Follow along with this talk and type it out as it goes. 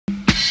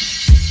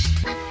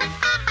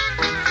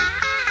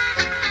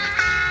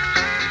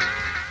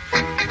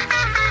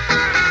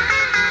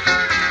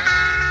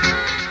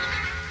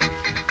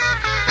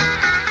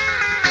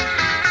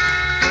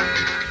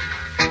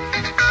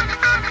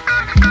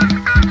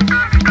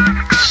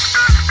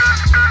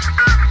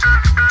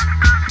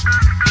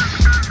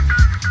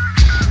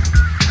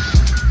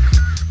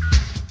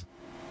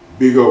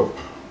Big up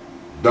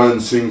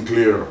Dan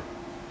SINCLAIR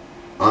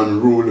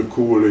and Rule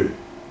Cooley.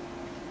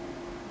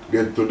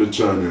 Get to the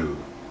channel,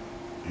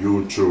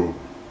 YouTube,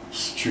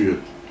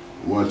 straight,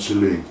 watch the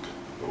link,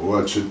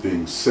 watch the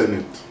thing, send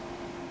it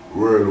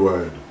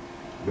worldwide.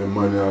 The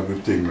money have the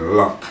thing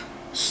lock.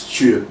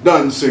 Straight,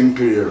 Dan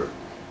SINCLAIR,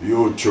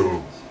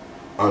 YouTube,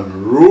 and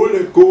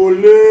Rule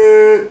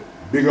Cooley.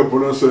 Big up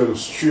on yourself,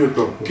 straight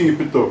up, keep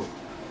it up,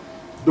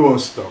 don't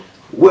stop.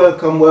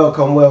 Welcome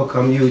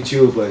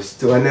YouTubers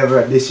to another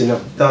edition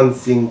of Dan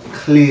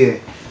SINCLAIR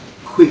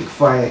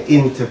quickfire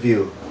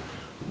interview.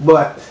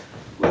 But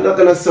we're not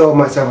gonna so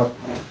much have a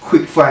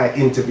quickfire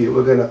interview,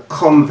 we're gonna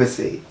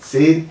conversate,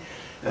 see?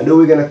 And who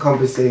we're gonna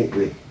conversate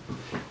with?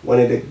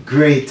 One of the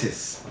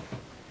greatest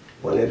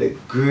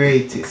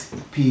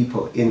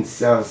people in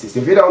sound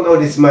system. If you don't know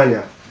this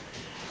man,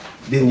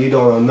 then you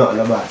don't know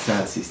nothing about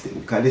sound system,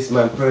 because this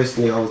man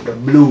personally holds the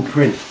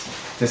blueprint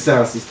to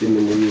sound system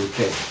in the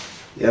UK.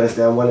 You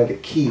understand? One of the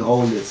key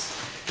holders.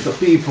 So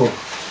people,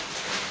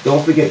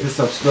 don't forget to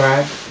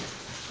subscribe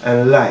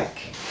and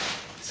like.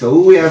 So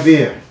who we have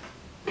here?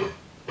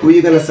 Who are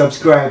you going to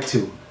subscribe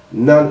to?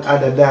 None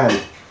other than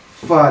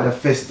Father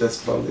Festus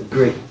from the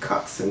great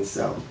Coxsone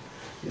Sound.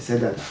 You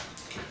said that?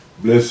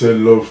 Blessed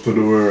love to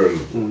the world.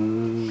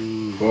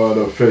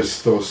 Father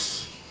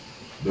Festus,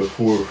 the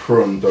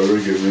forefront of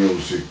reggae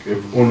music.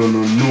 If you don't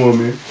know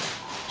me,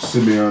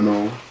 see me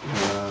now.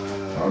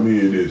 I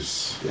mean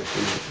this.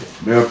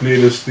 May I play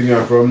this thing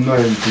from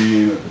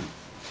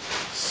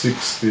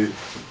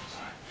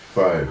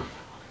 1965.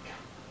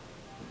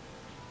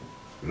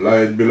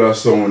 Lloyd built a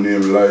song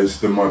named Lies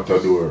the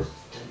Mathador.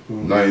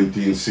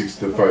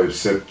 1965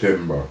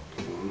 September.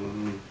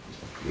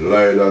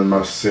 Lloyd and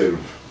myself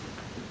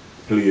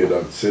played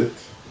that set.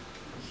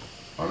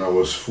 And I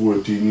was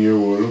 14 years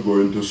old,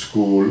 going to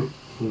school.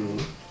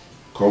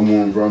 Come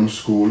home from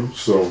school,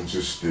 sound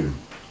system.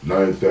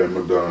 Night time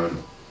I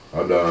gone.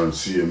 I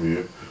dance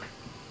CMA.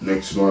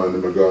 Next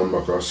morning I gone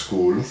back to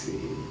school.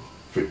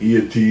 For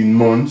 18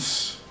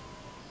 months,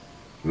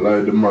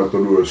 like the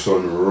Mathador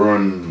son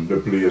run the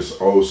place,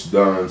 house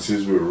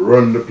dances, we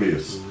run the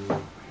place.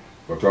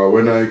 Because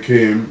when I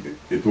came,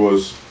 it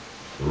was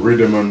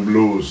rhythm and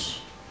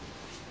blues.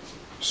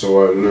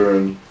 So I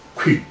learned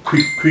quick. I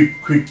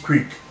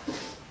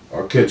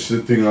catch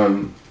the thing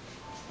and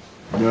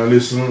I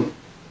listen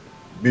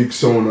big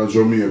sound of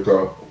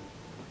Jamaica.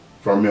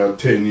 From me a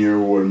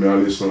 10-year-old, I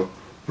listen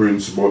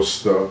Prince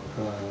Buster,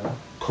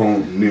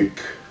 Count Nick,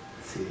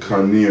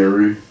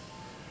 Canary,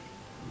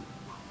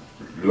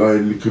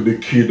 like the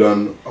Kid,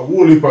 and a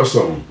whole heap of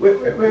sound.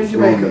 Where in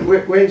Jamaica?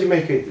 Where in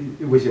Jamaica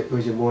was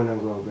you born and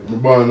grown up? I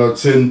was born at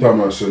St.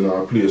 Thomas in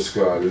a place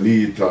called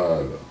Leath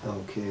Hall.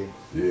 Okay.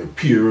 Yeah,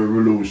 peer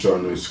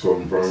revolution is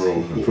come from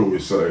around the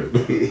Fluid side.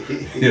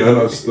 You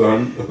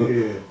understand?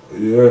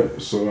 Yeah,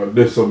 so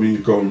that's where me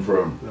come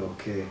from.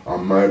 Okay.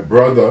 And my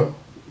brother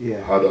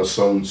had a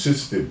sound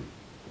system,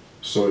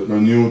 so it's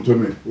not new to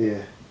me.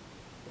 Yeah.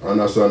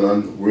 Understand?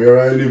 And where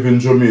I live in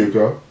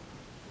Jamaica,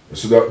 you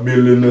see that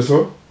building there,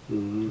 so?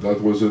 That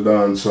was a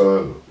dance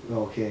hall.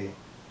 Okay.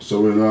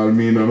 So when I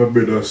mean I'm a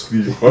bed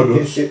asleep, I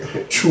just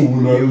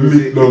tune and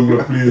lick down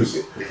the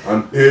place.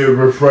 And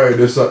every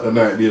Friday, Saturday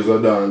night, there's a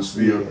dance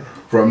there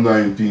from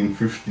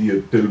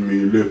 1958 till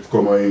me left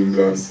come to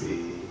England.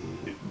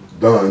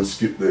 Dance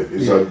skip there.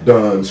 It's a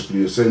dance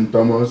place. St.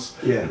 Thomas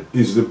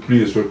is the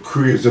place where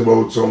crazy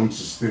about sound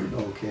system.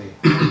 Okay.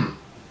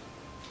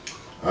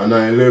 And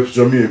I left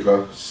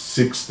Jamaica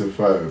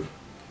 65.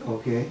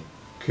 Okay.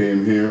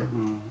 Came here.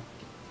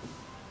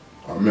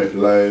 I met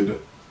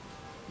Lloyd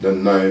the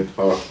night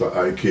after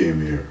I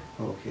came here.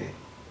 Okay.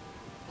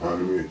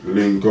 And we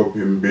link up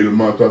in Bill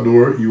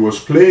Mathador. He was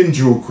playing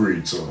Joe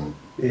Creed song.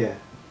 Yeah.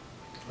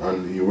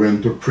 And he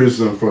went to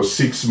prison for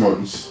 6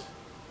 months.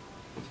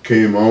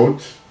 Came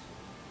out.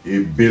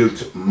 He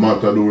built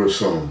Mathador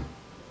Sound.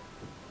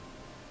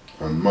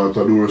 And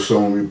Mathador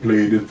Sound, we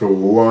played it for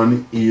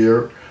 1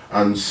 year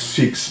and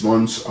 6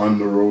 months on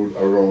the road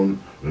around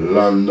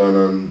London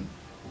and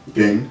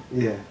thing.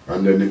 Yeah.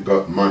 And then it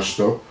got mashed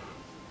up.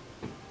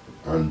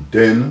 And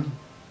then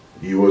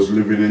he was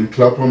living in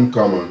Clapham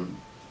Common.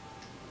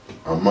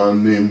 A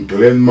man named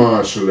Glen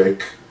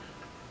Marshalleck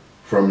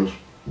from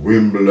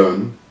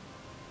Wimbledon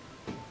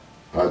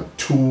had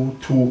two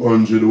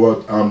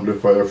 200-watt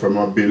amplifier from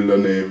a builder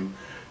named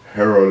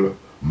Harold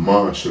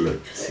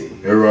Marshalleck.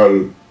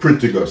 Harold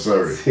Prettiger,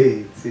 sorry.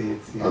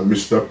 And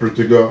Mr.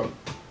 Prettiger,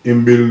 he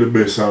built the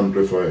best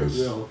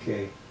amplifiers.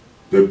 Okay.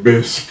 The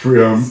best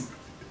preamp,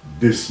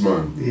 this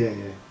man. Yeah.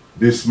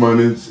 This man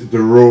is the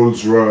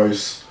Rolls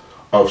Royce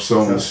of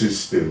sound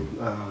system.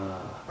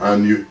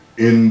 And you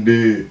in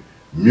the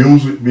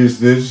music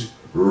business,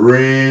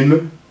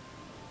 Rain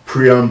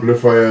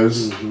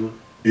preamplifiers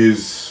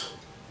is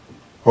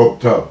up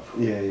top.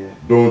 Yeah.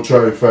 Don't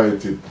try to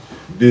fight it.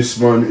 This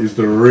man is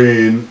the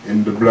Rain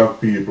in the black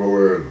people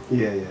world.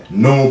 Yeah.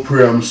 No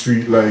preamp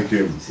sweet like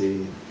him.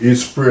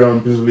 His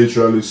preamp is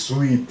literally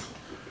sweet.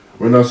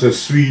 When I say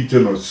sweet,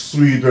 you know,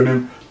 sweet when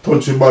him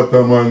touch the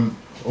bottom and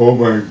Oh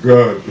my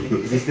God.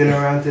 Is he still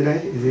around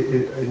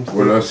today?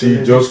 Well, I see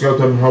he just got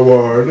an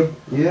award.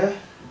 Yeah.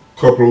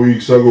 Couple of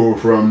weeks ago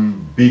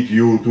from Big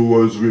Youth, who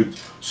was with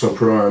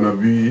Soprano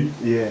B.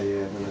 Yeah,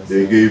 yeah.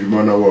 They gave him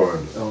an award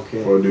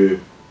for the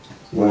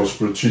most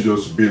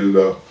prestigious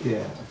builder.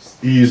 Yeah.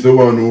 He's the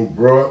one who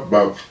brought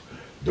back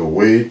the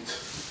weight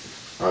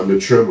and the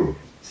treble.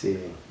 See.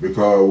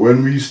 Because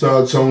when we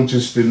started Sound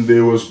System,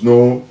 there was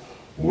no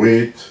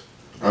weight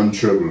and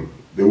treble.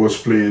 They was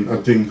playing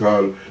a thing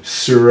called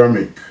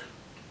ceramic.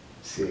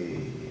 See.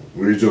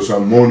 Which is just a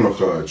mono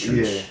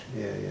cartridge.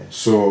 Yeah, yeah, yeah.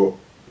 So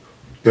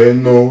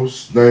then now,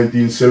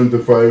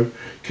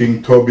 1975,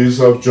 King Tubby's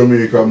of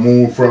Jamaica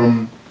moved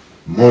from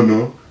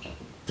mono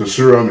to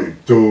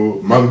ceramic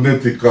to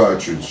magnetic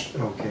cartridge.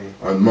 Okay.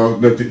 And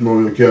magnetic now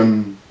you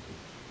can,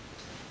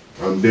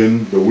 and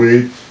then the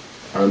weight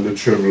and the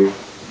treble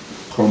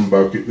come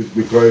back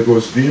because it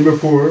was there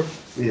before.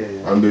 Yeah,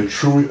 yeah. And they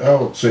threw it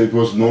out, so it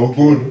was no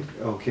good.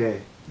 Okay.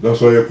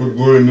 That's why you could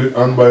go in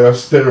and buy a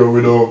stereo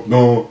without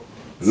no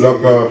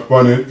lock off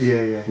on it.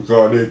 Yeah, yeah.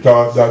 Because they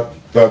thought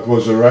that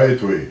was the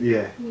right way.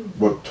 Yeah.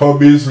 But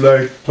Tubby's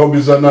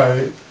and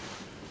I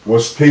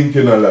was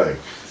thinking alike.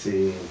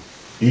 See.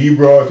 He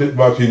brought it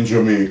back in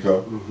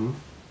Jamaica,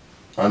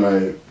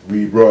 and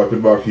we brought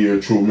it back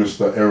here through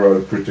Mr.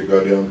 Errol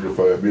Critical, the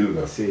amplifier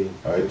builder. See.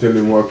 I tell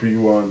him what we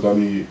want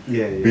and he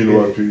build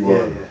what we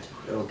want. Yeah.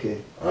 Okay.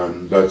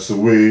 And that's the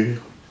way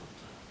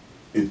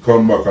it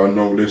come back, and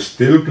now they're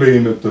still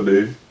playing it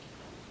today.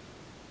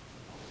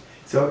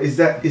 So is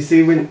that, you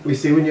see when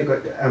you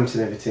got the amps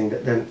and everything,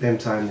 that them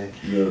time there?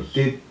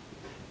 Yes.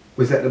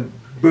 Was that the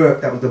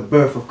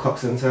birth of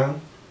Coxsone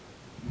Sound?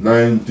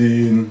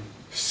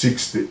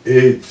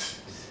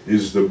 1968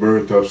 is the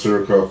birth of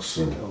Sir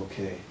Coxsone.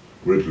 Okay.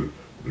 With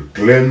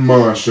Glen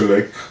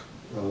Marshalleck,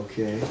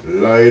 okay,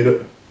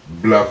 Lloyd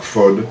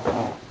Blackford,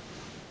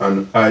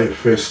 and I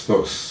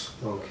Festus.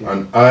 Okay.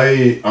 And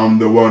I am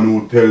the one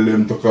who tell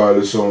them to call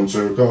the sound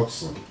Sir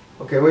Coxsone.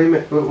 Okay, what do you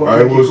mean?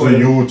 I was the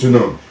youth, you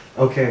know.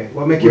 Okay,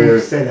 what make you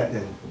say that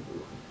then?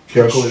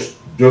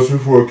 Just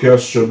before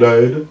Castro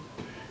died,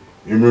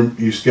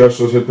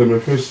 Castro said to me,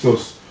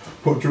 Festus,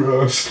 put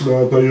your ass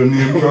slaughter your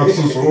name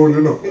Coxsone Sound,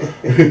 you know.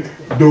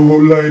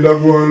 Don't lie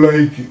that one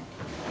like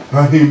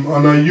him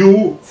and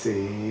you.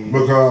 See.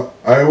 Because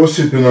I was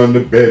sitting on the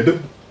bed.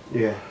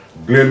 Yeah.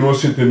 Glen was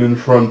sitting in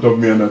front of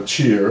me on a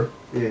chair.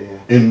 Yeah.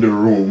 In the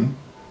room.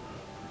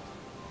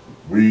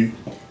 We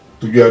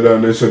together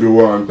and they said they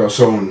want a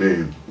sound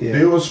name. Yeah.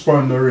 They was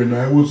pondering,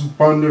 I wasn't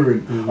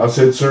pondering. I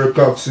said Sir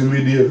Cox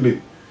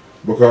immediately.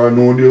 Because I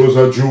know there was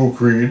a Joe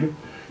Reid.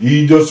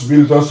 He just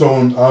built a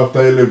sound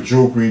after he left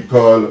Joe Reid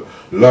called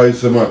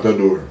Lies the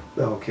Mathador.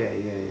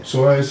 Okay, yeah.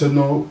 So I said,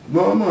 no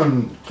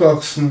man,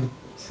 Coxsone.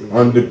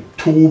 And the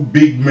two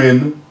big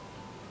men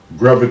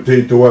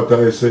gravitate to what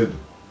I said.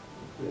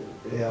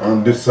 Yeah,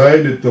 and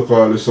decided to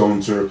call the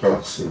sound Sir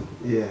Coxsone.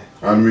 Yeah.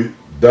 And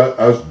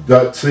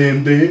that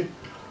same day,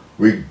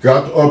 we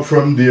got up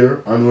from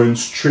there and went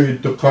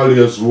straight to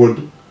Collier's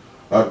Wood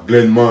at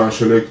Glen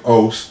Marshalleck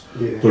house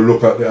to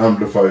look at the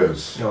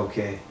amplifiers.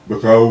 Okay.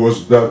 Because I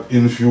was that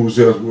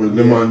enthusiastic. When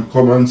the man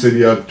come and said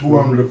he had two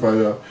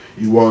amplifiers,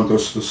 he want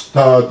us to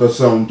start a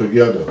sound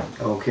together.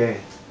 Okay.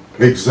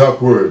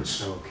 Exact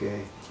words.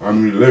 Okay.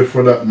 And we left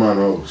for that man's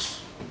house.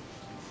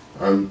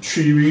 And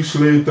 3 weeks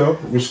later,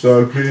 we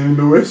started playing in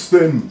the West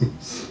End.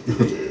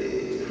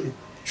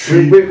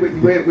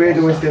 Where in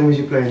the West End was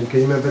you playing?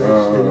 Can you remember the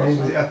name?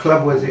 Was it a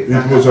club? Was it?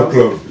 It was a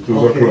club. It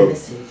was a club.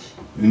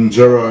 In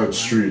Gerrard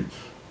Street.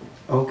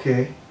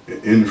 Okay.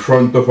 In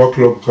front of a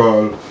club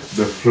called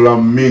the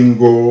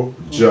Flamingo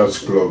Jazz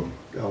Club.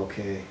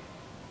 Okay.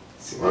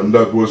 And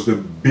that was the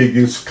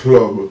biggest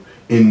club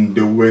in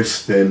the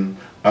West End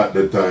at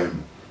the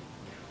time.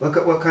 What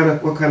kind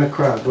of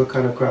crowd? What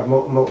kind of crowd?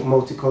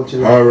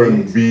 Multicultural.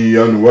 R&B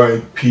and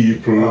white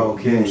people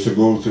used to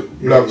go to.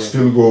 Blacks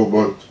still go,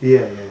 but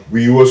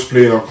we was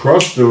playing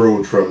across the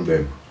road from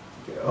them.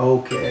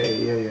 Okay,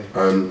 yeah.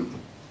 And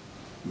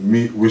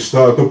we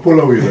started to pull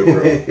away the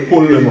crowd.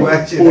 Pull them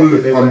up. Pull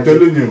them. I'm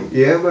telling you.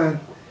 Yeah, man.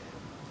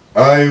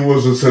 I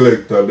was a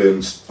selector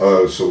then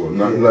also.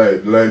 Not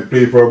like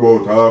play for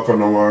about half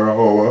an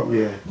hour,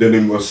 then he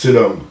must sit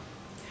down.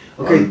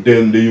 Okay. And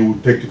then you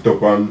take it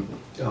up and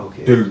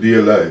till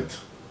daylight.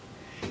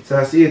 So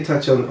I see you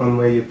touch on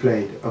where you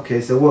played.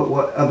 Okay, so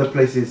what other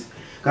places?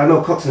 I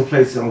know Coxsone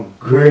played some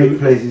great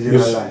places in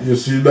our life. You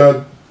see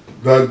that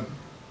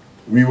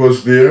we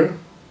was there,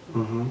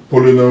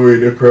 pulling away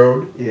the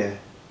crowd. Yeah.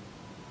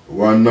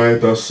 One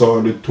night I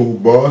saw the two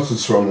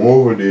bosses from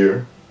over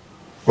there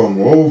come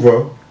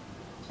over.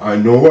 I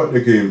know what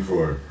they came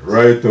for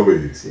right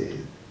away.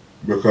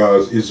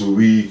 Because it's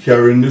we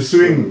carrying the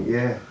swing.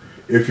 Yeah.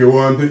 If you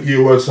want to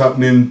hear what's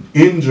happening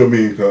in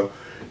Jamaica,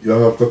 you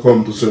have to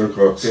come to Sir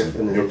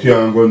Coxsone. You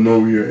can't go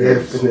nowhere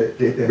else.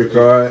 Definitely.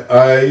 Because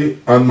I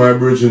and my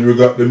brethren, we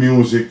got the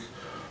music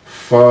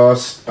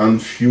fast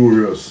and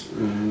furious.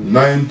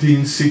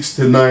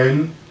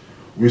 1969,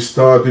 we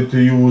started to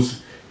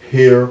use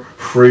air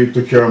freight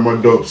to carry my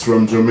dubs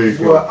from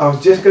Jamaica. Well, I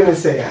was just gonna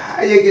say,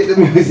 how you get the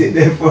music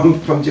there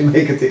from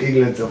Jamaica to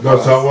England so fast?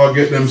 That's how I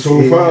get them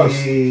so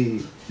fast.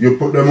 You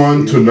put them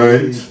on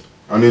tonight,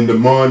 and in the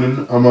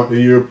morning I'm at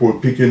the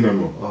airport picking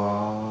them up.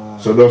 Oh.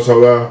 So that's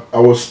how I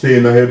was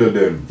staying ahead of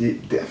them.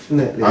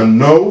 Definitely. And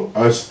now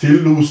I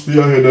still do stay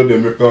ahead of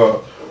them,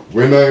 because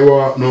when I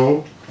walk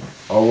now,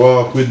 I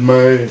walk with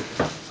my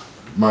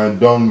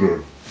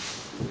dongle.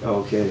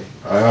 Okay.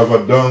 I have a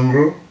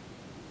dongle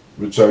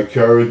which I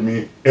carried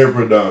me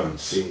every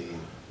dance.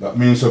 That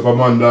means if a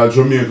man that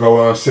Jamaica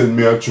want to send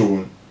me a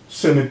tune,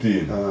 send it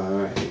in.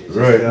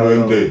 Right now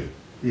and then.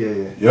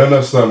 Yeah. You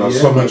understand? And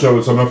so much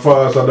travel, so I'm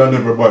faster than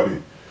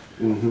everybody.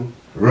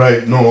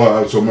 Right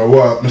now, so I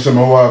walk,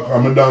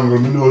 I'm a dangle,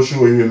 I don't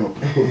show you, you know.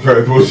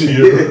 It was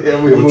here.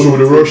 But through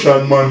the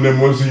Russian man, them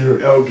was here.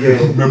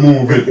 Okay. Me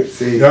move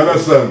it. You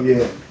understand?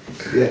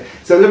 Yeah.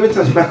 So let me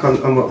touch back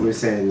on what we were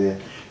saying there.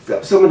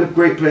 Some of the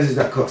great places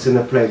that Coxsone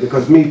have played,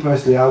 because me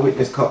personally, I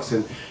witnessed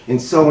Coxsone in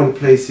so many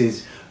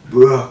places,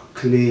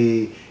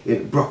 Brockley,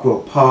 in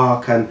Brockwell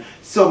Park, and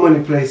so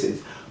many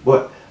places.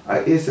 But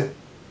did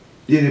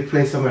they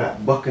play somewhere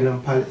like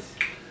Buckingham Palace?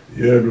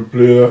 Yeah, we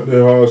played at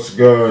the House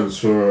Guards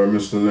for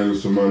Mr.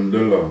 Nelson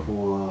Mandela.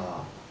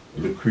 Wow.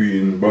 The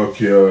Queen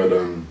backyard,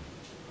 and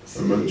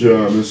my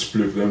jam and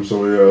split them so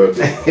hard.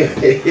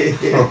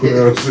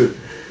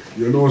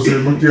 You know, say,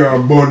 I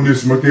can't burn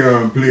this, I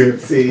can't play it.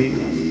 See.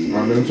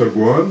 And then say,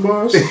 go on,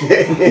 boss.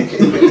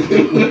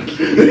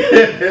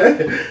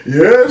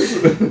 Yes.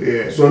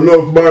 Yeah. So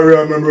enough barrier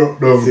I broke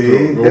down.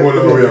 See, the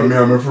whole way, me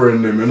and my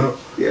friend them, you know.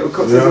 Yeah,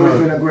 because it's always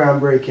been a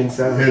groundbreaking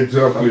sound.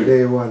 Exactly. From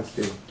day one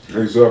still.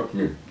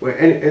 Exactly. Well,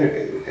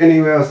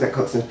 anywhere else that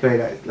Coxsone's played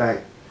at,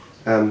 like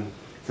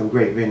some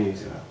great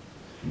venues around?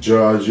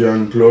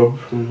 Georgian Club.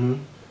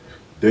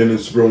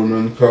 Dennis Brown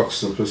and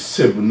Coxsone for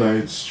 7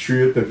 nights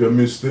straight. If you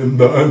miss them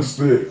dance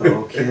day.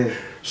 Okay.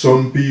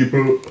 Some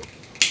people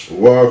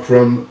walk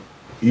from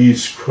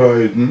East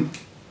Croydon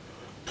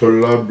to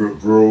Ladbroke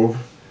Grove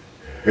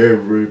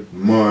every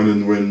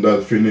morning when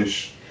that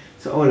finish.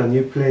 So hold on,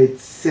 you played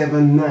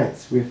 7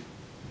 nights with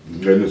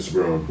Dennis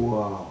Brown.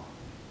 Wow.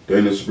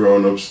 Dennis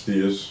Brown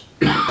upstairs,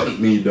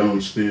 me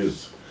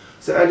downstairs.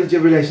 So how did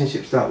your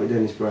relationship start with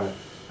Dennis Brown?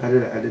 How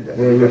did that?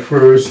 Well, the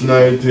first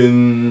night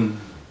in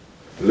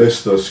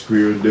Leicester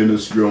Square,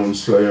 Dennis Brown,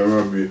 Sly and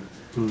Robbie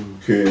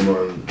came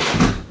on.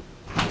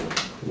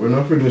 When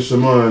I finished the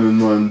morning,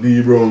 man,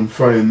 D Brown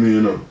find me,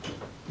 you know.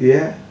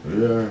 Yeah?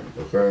 Yeah,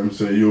 I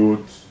say,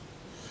 youth,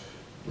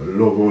 I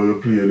love how you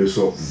play this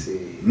up.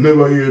 See.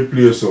 Never hear it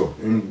play so.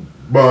 I'm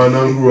born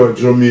and grew at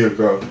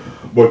Jamaica,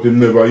 but he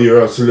never hear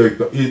a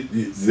selector.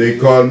 They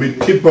call me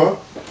Tipper.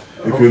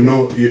 If you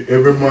know,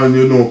 every man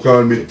you know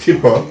call me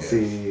Tipper.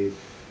 See.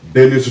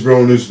 Dennis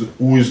Brown is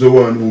who is the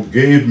one who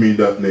gave me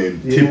that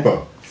name,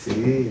 Tipper.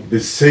 See. The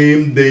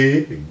same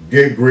day,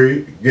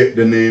 Gregory get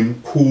the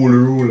name Cool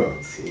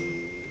Ruler.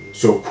 See.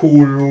 So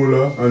Cool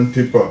Ruler and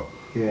Tipper.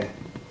 Yeah.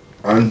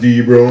 And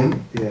D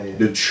Brown, Yeah.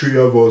 the 3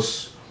 of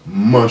us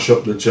mash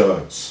up the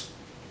charts.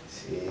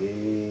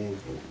 See.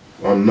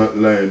 I'm not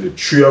lying. The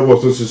 3 of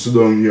us that sit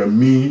down here,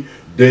 me,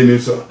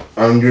 Dennis,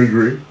 and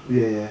Gregory.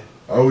 Yeah.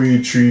 How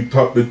we 3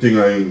 top the thing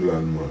in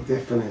England, man.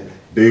 Definitely.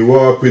 They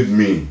walk with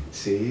me.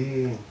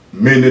 See.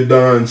 Many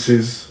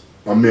dances,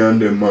 and me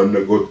and them man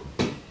they go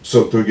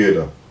so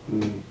together.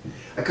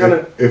 I kind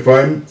of. If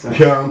I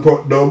can't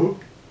cut dub,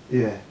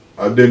 Yeah.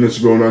 and Dennis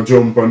Brown and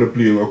jump on the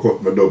plane and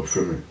cut my dub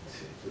for me.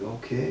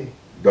 Okay.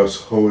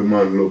 That's how a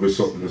man love is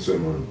something to say,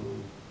 man.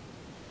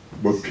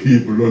 But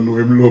people don't know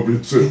him love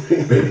it. So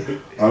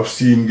I've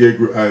seen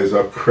Gregory eyes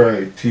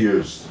cry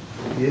tears.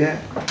 Yeah.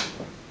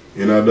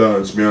 In a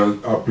dance, me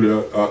and I play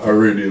a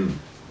reading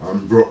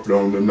and broke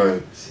down the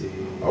night. See.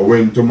 I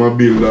went to my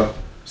builder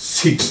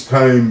 6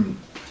 times,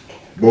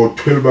 about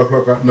 12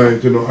 o'clock at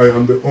night, you know, I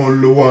am the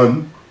only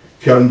one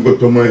can go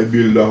to my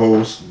builder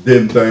house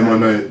them time of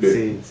night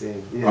there.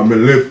 Same. Yeah. And I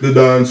left the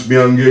dance, me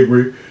and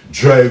Gregory,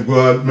 drive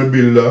go at my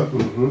builder.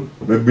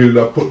 My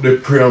builder put the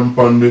cramp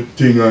on the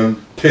thing and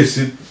test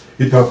it,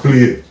 it a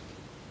play.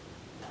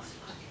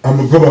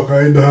 And I go back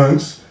and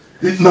dance,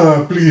 it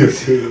not play.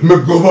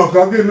 I go back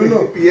again, you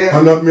know. Yeah.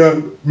 And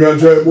me I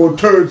drive about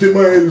 30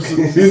 miles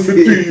in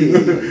between.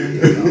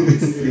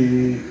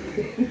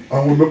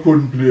 And when I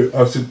couldn't play,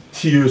 I see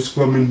tears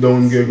coming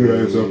down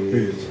Gregory's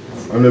face.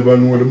 I never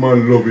know the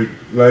man love it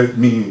like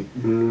me,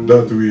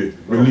 that way.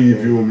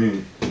 Believe you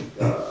me.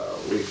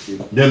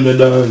 Then the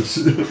dance.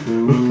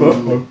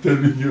 I'm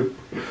telling you.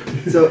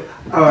 So,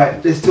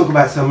 alright, let's talk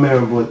about some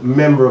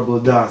memorable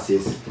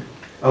dances.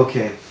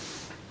 Okay.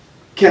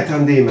 Cat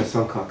and Demas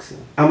on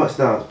Coxsone. How much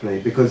dance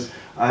played? Because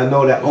I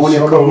know that only a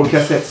couple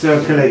cassettes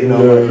circulating, you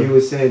know, like you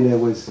were saying it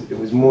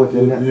was more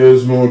than that.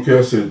 There's more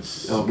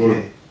cassettes. Okay.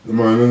 But the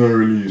man didn't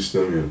release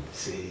them yet.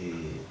 See.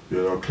 You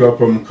know,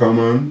 Clapham come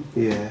on.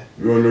 Yeah.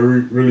 We only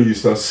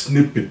release a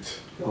snippet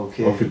of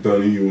it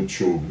on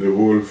YouTube. The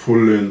whole full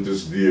length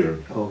is there.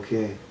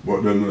 Okay.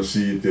 But they don't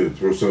see it yet.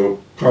 So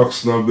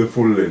Coxsone have the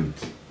full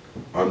length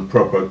and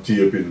proper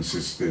taping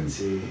system.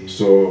 See.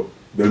 So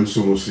them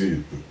soon see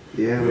it.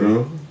 Yeah, you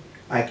know.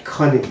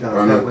 Iconic dance.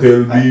 And I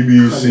tell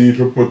BBC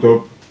to put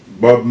up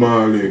Bob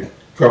Marley,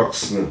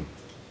 Coxsone.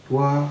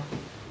 Wow.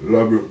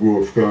 Labrador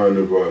Grove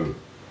Carnival.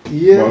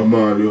 Yeah. Bob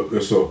Marley up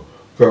there, so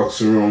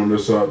Coxsone around there,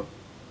 so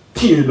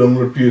tear down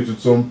the plate with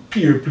some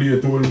peer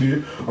plate all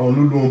day. And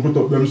you don't put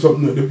up them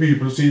something that the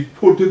people see.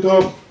 Put it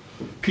up.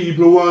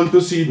 People want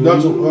to see.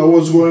 That's what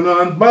was going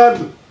on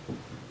bad.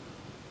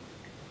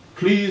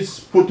 Please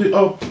put it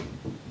up.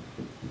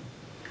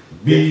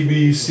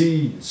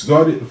 BBC's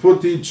got it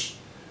footage.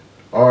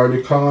 Or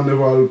the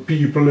carnival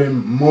people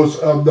them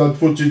must have that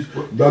footage.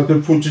 That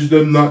the footage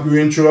them not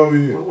going through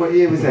away. What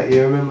year was that,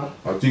 you remember?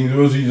 I think it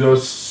was either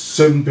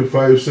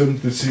 75,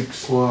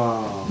 76.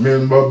 Wow. Me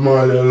and Bob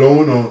Marley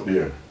alone out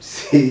there.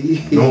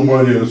 See?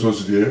 Nobody else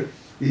was there.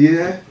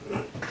 Yeah.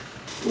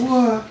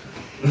 What?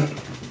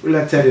 Well,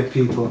 I tell you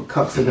people,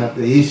 Coxsone have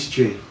the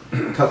history.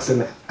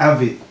 Coxsone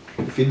have it.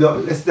 If you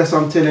don't, that's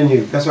what I'm telling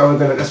you. That's why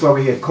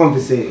we're here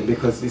conversating,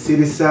 because you see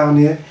this sound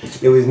here,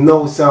 there was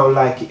no sound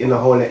like it in the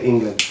whole of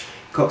England.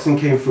 Coxsone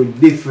came through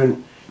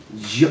different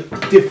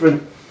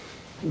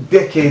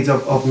decades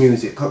of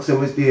music. Coxsone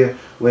was there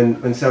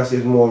when South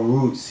was more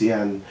rootsy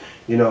and,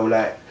 you know,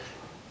 like,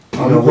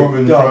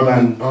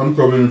 I'm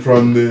coming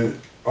from the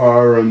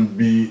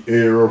R&B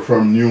era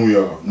from New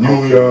York.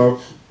 New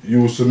York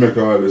used to make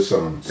all the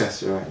songs.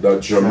 That's right.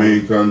 That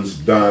Jamaicans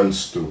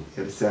dance to.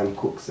 Yeah, the Sam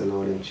Cooks and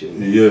all them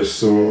tunes. Yes,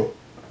 so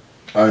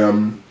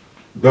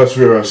that's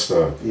where I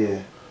start.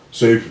 Yeah.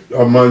 So if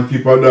a man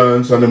keep a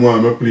dance and the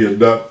man I play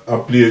that, I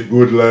play it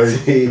good like.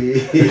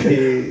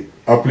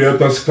 I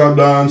played a ska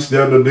dance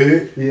the other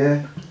day.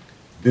 Yeah.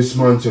 This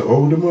man said,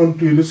 oh, the man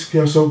play the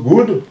ska so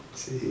good.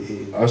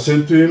 I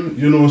said to him,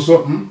 you know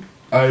something?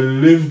 I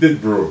lived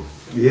it, bro.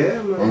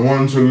 Yeah, man. I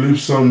want to live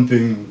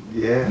something.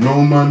 Yeah.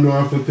 No man don't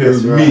have to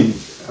tell me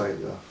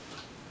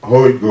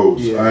how it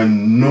goes. Yeah. I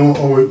know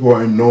how it goes.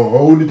 I know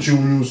how the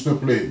tune used to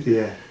play.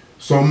 Yeah.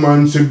 Some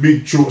man say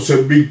big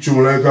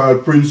tune like our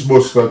Prince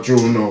Buster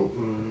tune now.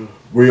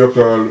 Where you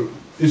call,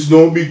 it's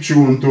no big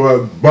tune to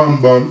a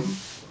Bam Bam.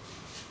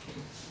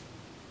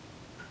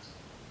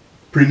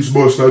 Prince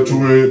Buster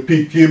tune, you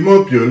pick him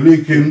up, you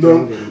lick him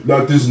down.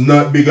 That is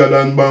not bigger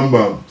than Bam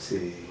Bam.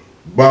 See.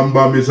 Bam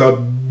Bam is a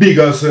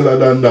bigger seller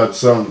than that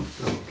song.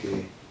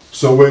 Okay.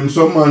 So when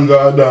some man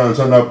go dance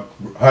and I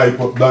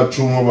hype up that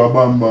tune over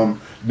Bam Bam,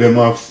 them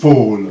a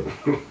fool.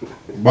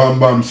 Bam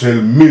Bam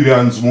sell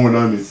millions more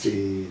than it.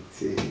 See.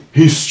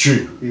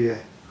 History. Yeah.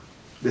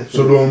 Definitely.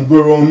 So don't go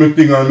around me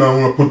thing and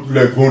now put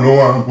like who no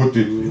want to put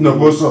it. You know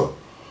what's up?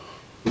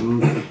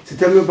 So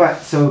tell me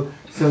about so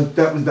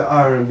that was the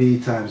R&B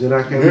times, and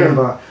I can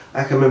remember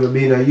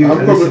being a youth I'm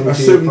and coming at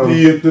listening to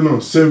 78, you know,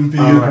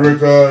 78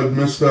 record,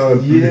 Mr.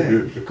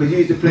 Yeah, because you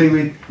used to play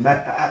with like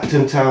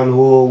Acton Town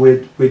Hall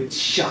with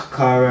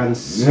Shaka and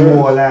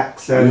Small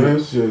Axe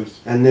and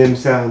and them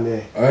sound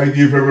there. I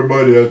give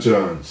everybody a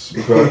chance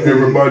because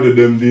everybody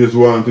them days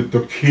wanted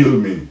to kill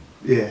me.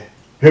 Yeah.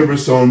 Every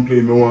sound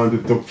play me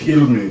wanted to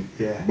kill me.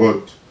 Yeah.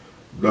 But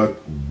that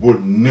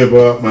would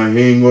never my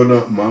hang on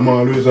up. I'm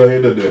always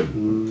ahead of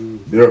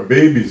them. They're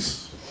babies.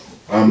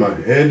 I'm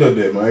ahead of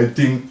them. I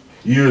think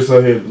years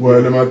ahead.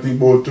 While them I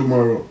think about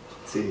tomorrow.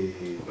 See.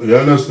 You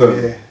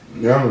understand? Yeah.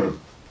 Yeah, man.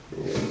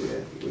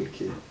 Yeah,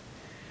 wicked.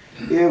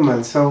 Yeah,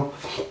 man. So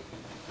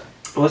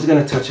I was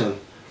gonna touch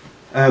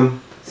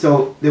on.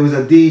 So there was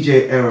a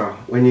DJ era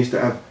when you used to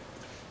have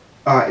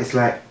artists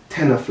like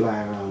Tenor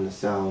fly around the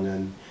sound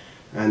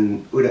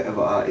and whatever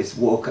artists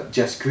walk up,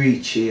 just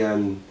Greachy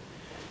and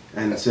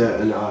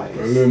certain artists.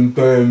 And them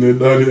time the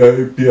daddy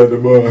IP at the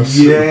boss.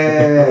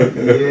 Yeah,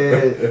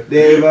 yeah.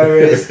 They've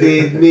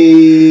arrested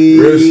me.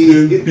 Rest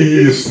in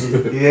peace.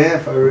 Yeah,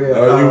 for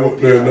real.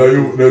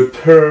 They're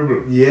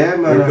terrible. Yeah,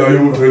 man.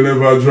 They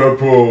never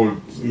drop out.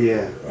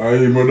 Yeah.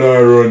 I'm not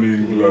running,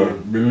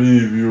 England.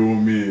 Believe you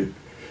me.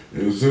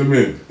 You see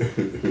me?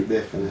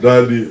 Definitely.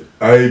 Daddy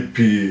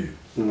IP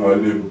are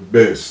the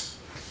best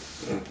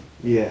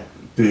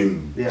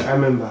thing. Yeah, I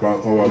remember.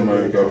 From our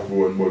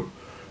microphone, but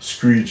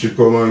Screechy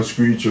come and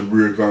Screechy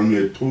break and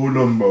get 2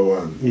 number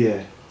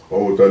 1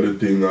 out of the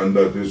thing, and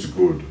that is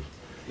good.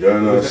 You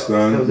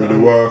understand? With the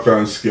walk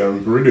and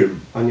skank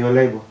rhythm. On your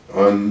label?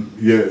 And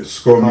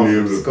Scum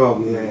label.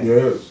 Scum, yeah.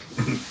 Yes.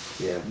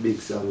 Yeah, big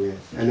song, yeah.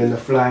 And then the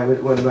fly,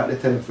 what about the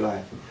Tenor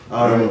fly?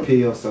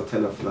 R.I.P. also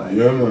Tenor fly.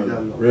 Yeah,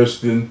 man.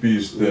 Rest in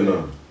peace,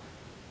 Tenor.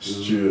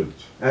 Straight.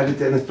 How did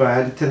Tenor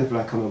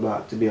fly come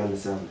about to be on the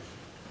sound?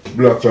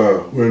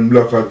 When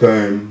Blacker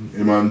time,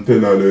 him and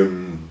Tenor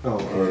them.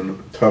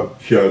 And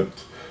Top Cat,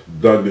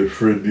 Daddy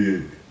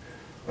Freddy,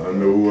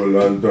 and the whole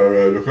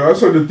entourage. Because I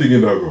saw the thing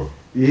in that go.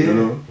 Yeah. You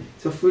know?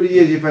 So through the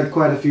years, you've had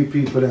quite a few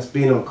people that's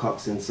been on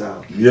Coxsone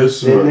Sound. Yes,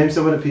 sir. Name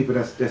some of the people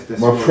that's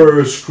my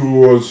first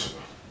crew was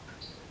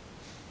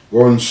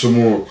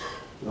Gunsmoke,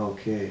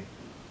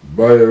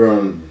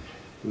 Byron,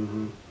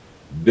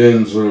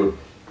 Denzel,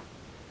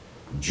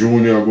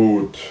 Junior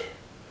Boot,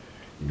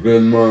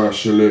 Glen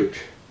Marshalleck,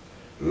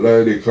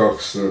 Loydie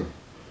Coxsone,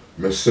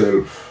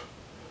 myself,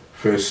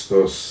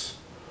 Festus,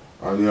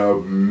 and you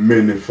have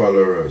many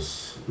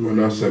followers. When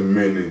I say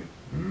many,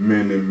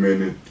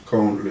 Many,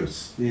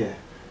 countless. Yeah.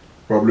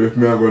 Probably if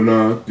me I go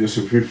now, you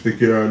see 50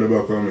 car at the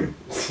back of me.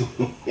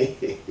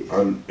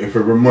 And if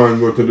every man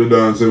go to the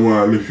dance and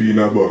want to live in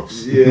a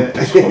box. Yeah.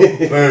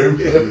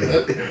 Sometimes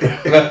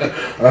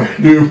I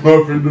do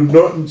have to do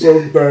nothing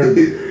sometimes.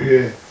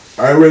 Yeah.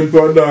 I went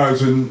to a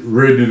dance in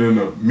Reid, you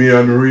know, me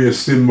and Ray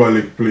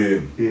Symbolic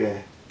playing.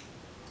 Yeah.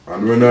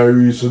 And when I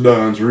reached the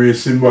dance, Ray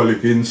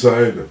Symbolic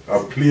inside, I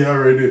play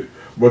already,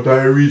 but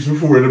I reached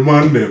before the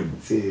man them.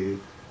 See.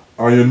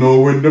 And you know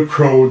when the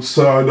crowd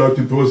saw that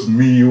it was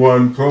me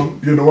one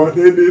come, you know what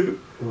they did?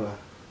 What?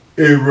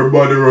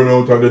 Everybody run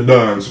out of the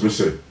dance, me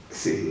say.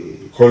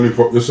 See. Call lift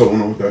up the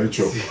sound out of the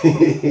truck.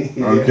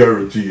 And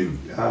carry it in.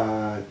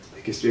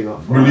 Make it string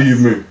up.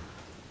 Believe me.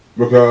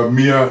 Because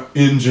me an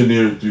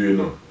engineer too, you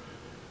know.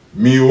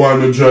 Me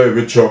want to drive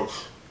a truck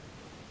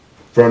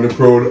from the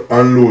crowd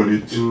unload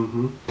it.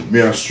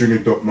 Me a string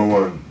it up my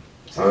one.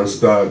 And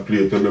start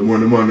play till the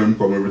money man them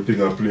come,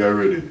 everything I play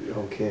already.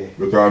 Okay.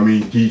 Because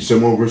me teach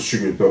them how to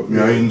string it up. Me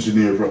an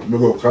engineer from, me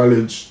go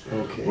college.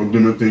 Okay. I do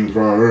my thing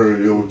from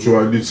early. How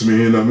try this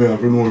me in and me have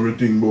to know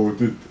everything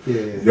about it.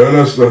 Yeah. You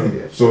understand?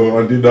 Yeah. So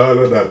I did all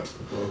of that.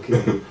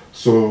 Okay.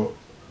 So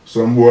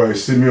some boy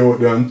see me out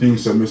there and think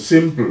so me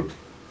simple.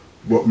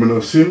 But me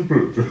not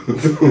simple. You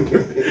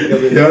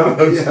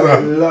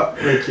understand?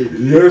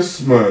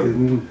 Yes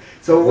man.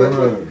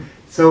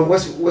 So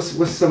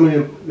what's some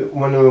of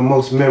one of the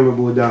most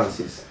memorable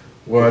dances?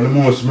 Well, the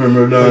most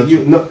memorable dance.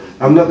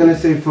 I'm not gonna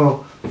say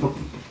for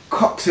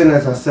Coxsone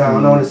as I say, I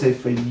want to say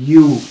for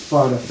you,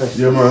 Father Festus.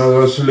 Yeah man,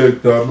 as a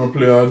selector, I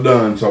play a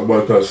dance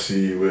about a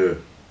sea where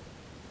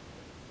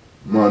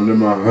man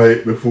them a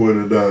hype before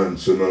the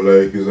dance, you know,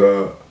 like it's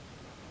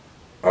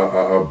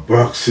a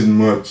boxing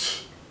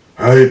match.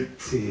 Hype.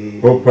 See.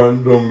 Up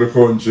and down the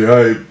country,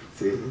 hype.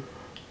 See.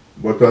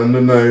 But on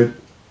the night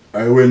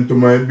I went to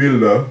my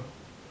builder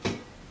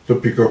to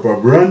pick up a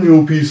brand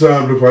new piece of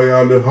amplifier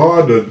and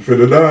hardened for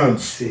the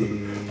dance. See.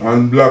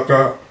 And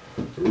Blacker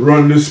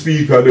run the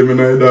speaker them in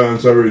the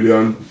dance already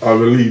and I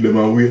will lead them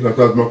and wait that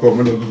as my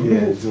coming up.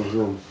 Yeah,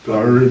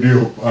 and ready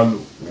up. And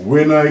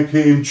when I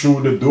came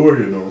through the door,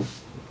 you know,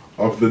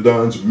 of the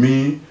dance,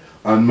 me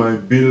and my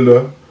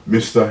builder,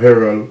 Mr.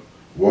 Harold,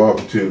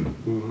 walked in.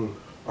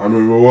 And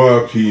when we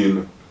walk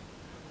in,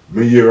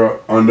 me hear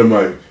on the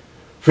mic,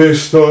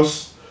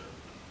 Festus,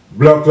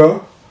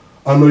 Blacker,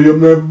 I know you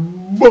may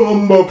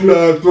bumbo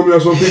clad come here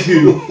so to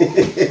kill.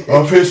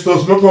 And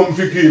Festus me come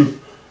to kill.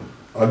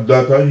 And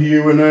that I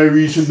hear when I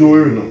reach the door,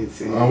 you know.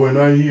 And when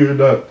I hear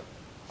that,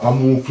 I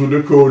move through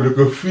the crowd like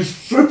a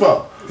fist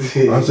stripper.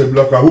 And say,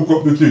 Blacker, hook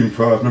up the thing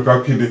fast, make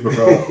I kill it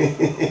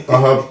because I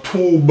have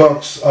 2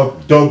 boxes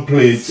of dub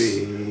plates,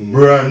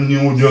 brand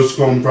new, just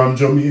come from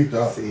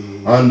Jamaica,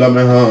 under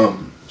my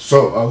arm.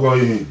 So I go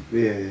in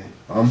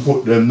and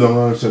put them down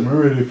and say, I'm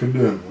ready for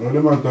them. What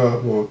them I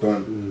talk about?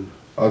 And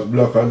as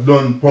Blacker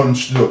done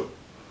punched up,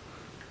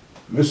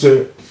 I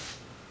say,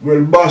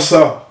 well,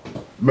 Bassa,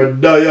 me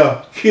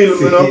die,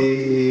 kill me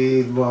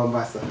now.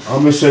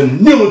 And I say,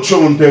 new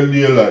tune tell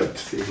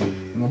daylight.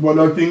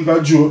 Nobody think I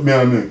joke me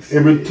and make.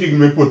 Everything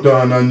me put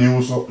on and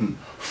new something.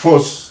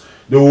 First,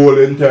 the whole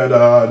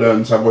entire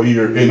dance, I go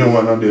hear any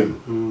one of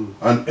them.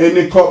 And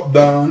any cup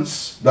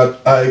dance that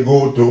I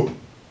go to,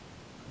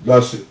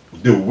 that's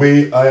the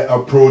way I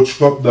approach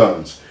cup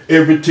dance.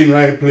 Everything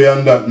I play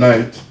on that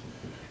night,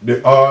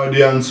 the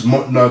audience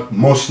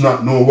must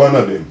not know one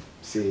of them.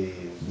 See.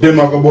 Them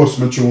I go bust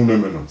me tune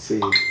them, you know.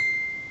 See.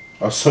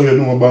 I saw you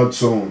know about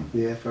sound.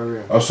 Yeah, for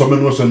real. I saw me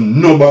know say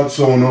no bad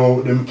sound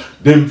now.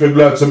 Them for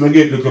glad so me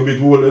get a little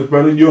bit older.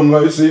 But the young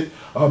guy say,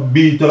 I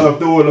beat off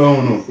the whole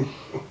now.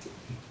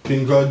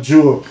 Think I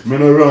joke. Me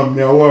no run,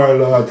 me a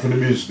warlord for the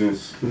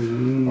business.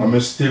 And me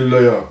still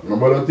there.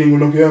 Nobody think we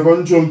don't care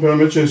about jump on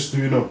my chest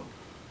too, you know.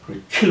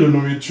 Me killing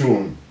them with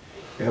tune.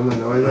 Yeah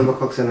man, I remember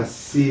Coxsone a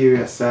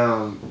serious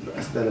sound.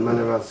 That's the man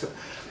around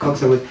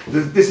Coxsone.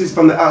 This is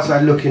from the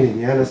outside looking in,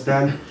 you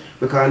understand?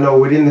 Because I know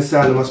within the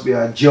sound there must be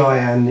a joy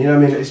and you know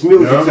what I mean? It's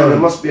music, yeah, so there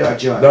must be a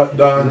joy. That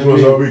dance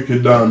was a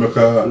wicked dance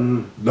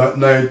because that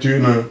night, you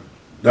know,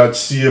 that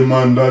same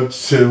man that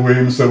said what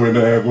him said when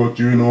I go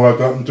to, you know what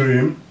happened to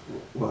him?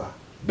 What?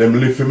 Them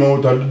lift him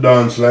out of the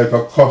dance like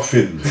a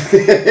coffin.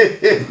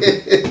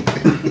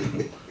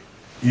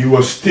 He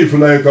was stiff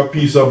like a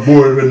piece of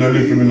board when they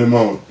lift him in the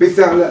mouth.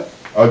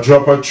 I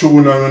drop a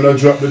tune and when I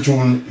drop the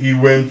tune, he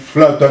went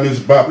flat on his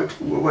back.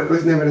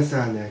 What's the name of the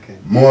sound there, Ken?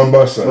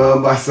 Moambasa.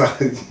 Moambasa,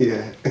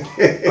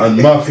 yeah.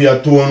 And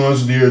Mafia Tone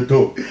was there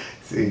too.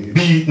 See.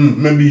 Beaten,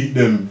 me beat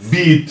them.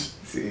 Beat.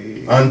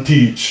 See. And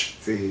teach.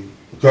 See.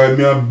 Because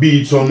me a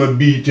beat, so me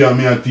beat you and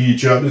me a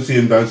teach you at the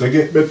same time. So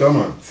get better,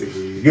 man.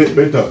 See. Get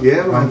better.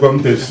 Yeah, man. And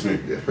come test me.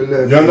 Yeah,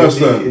 you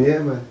understand? Beating, yeah,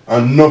 man.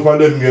 And enough of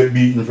them get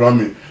beaten from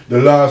me. The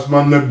last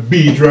man me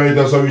beat right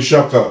as a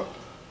shaka.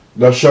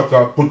 The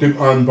shaka put him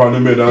hand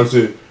on the head and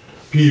say,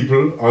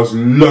 people, as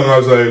long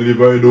as I live,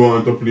 I don't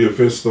want to play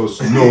Festus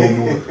no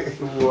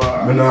more.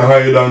 Wow. I'm not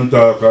hide and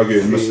talk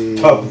again. I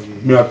stop.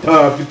 I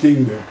talk the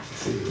thing there.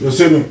 You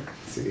see me?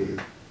 See.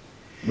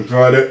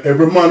 Because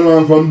every man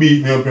want to come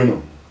beat me up, you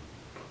know.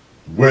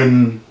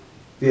 when,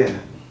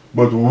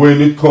 but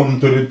when it come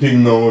to the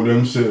thing now,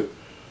 them say,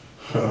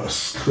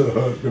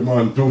 the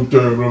man too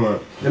terrible, man.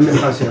 Let me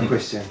ask you a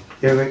question.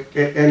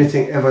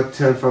 Anything ever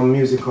turned from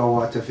musical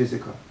or to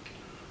physical?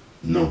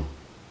 No.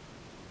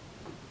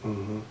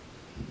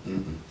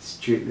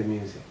 Strictly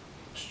music.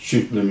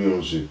 Strictly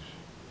music.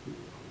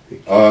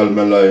 All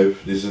my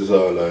life, this is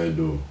all I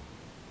do.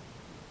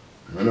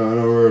 I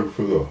don't work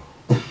for God.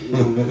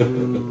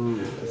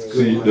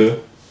 See there?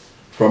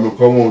 From I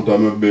come out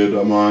of my bed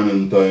at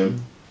morning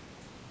time,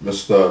 I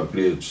start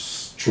play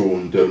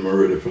tune till I'm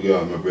ready for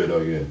go my bed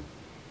again.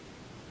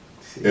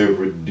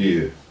 Every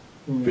day.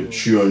 For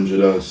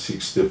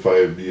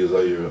 365 days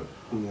a year.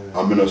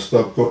 I'm not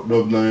stop cut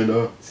dub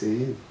neither.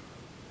 See?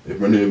 If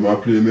my neighbor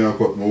play me, I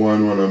cut my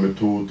 1-1 and my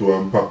 2-2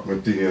 and pack my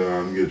thing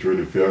and get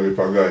ready for it. If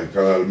a guy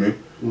call me,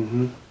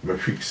 I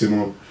fix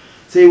him up.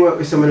 So you work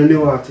with some of the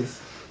new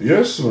artists?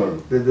 Yes,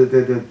 man. The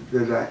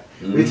like,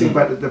 we think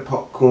about the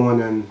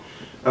popcorn and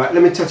let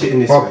me touch it in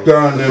this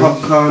popcorn, way. The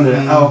popcorn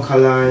and the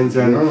alkalines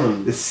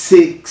and the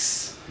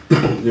Six.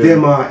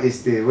 Them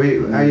artists there. What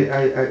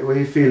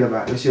you feel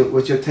about it?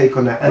 What's your take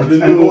on that?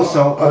 And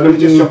also, let me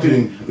just jump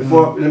in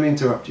before. Let me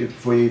interrupt you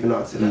before you even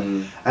answer that.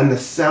 And the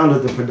sound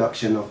of the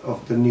production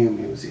of the new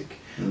music.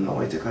 I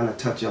want you to kind of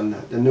touch on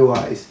that. The new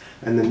artists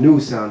and the new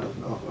sound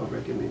of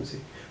reggae music.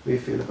 What do you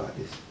feel about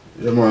this?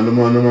 Yeah, man. The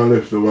man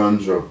left the one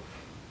drop.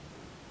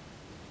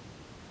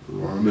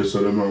 And this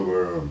of them go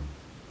around.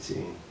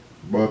 See.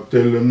 Bob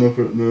tell them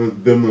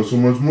them not so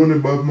much money.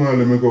 Bob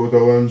Marley make out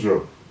of one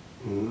drop.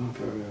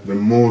 The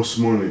most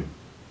money.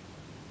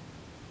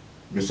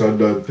 Mr.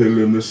 Dad tell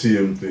them the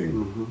same thing.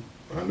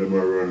 And them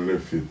a run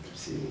left it.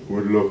 See.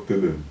 Good luck to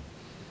them.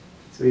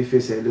 So you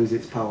feel it lose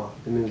its power,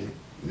 the music?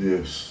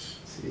 Yes.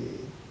 See.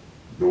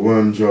 The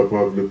one drop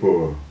of the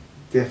power.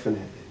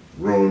 Definitely.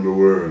 Round the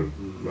world.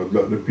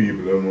 That the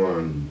people them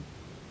want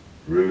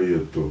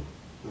relate to.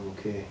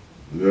 Okay.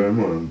 Yeah,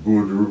 man.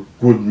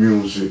 Good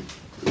music.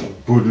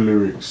 Good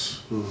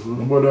lyrics.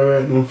 Nobody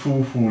write no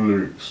fool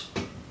lyrics.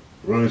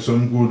 Write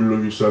some good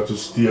lyrics that to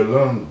stay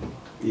long.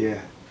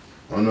 Yeah.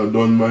 And I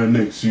done my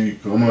next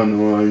week. Come on, I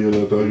want to hear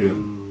that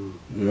again.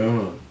 Yeah,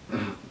 man.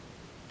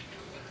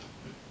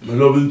 I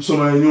love it. Some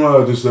of the new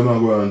artists them are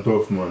going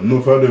tough, man.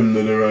 Enough of them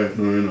that they right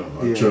now, you know.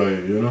 I try,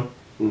 you know.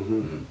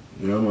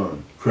 Yeah,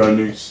 man.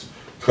 Chronics,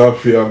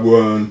 Coffee are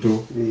going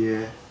to.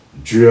 Yeah.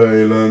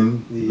 Dry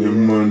Island,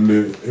 them man,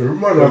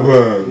 everybody are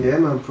going. Yeah,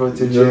 man.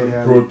 Protege.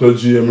 Yeah,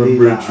 Protege, my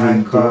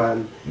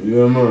brethren.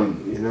 Yeah, man.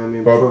 You know what I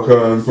mean?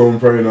 Popcorn come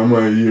from in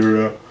my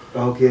area.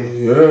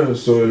 Okay. Yeah,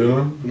 so you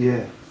know.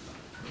 Yeah.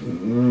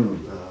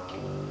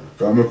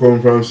 Cause I come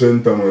from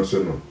St. Thomas,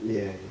 you know.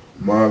 Yeah.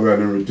 Margaret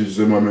and Rich,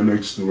 them are my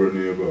next door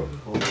neighbor.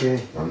 Okay.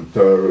 And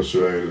Taurus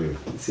Riley.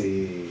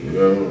 See.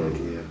 Yeah,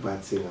 man. Yeah,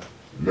 bad singer.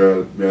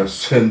 Me a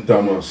St.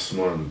 Thomas,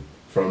 man,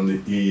 from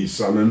the east.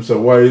 And them say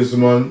wise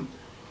man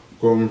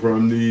come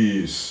from the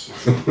east.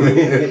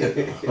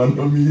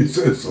 And me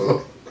say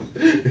so.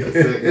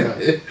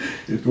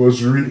 It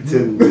was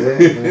written.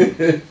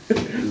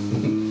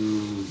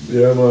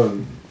 Yeah,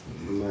 man.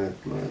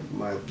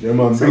 Mad. Yeah,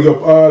 man. Big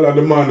up all of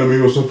the man that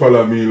used to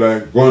follow me,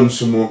 like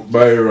Gunsmoke,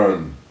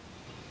 Byron,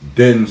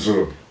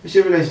 Denzel. What's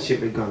your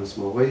relationship with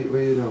Gunsmoke?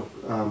 Where you know?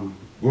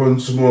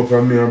 Gunsmoke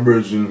and me a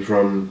virgin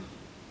from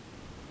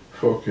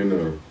fucking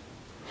hell.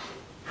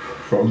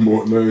 From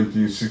about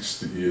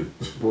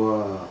 1968.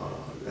 Wow.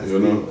 That's you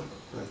know?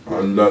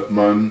 And that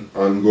man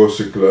and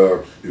Gussie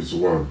Clark is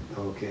one.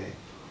 Okay.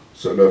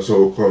 So that's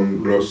how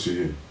come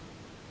Gussie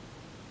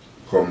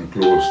come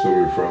close to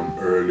me from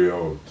early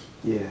out.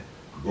 Yeah.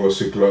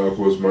 Gussie Clark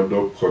was my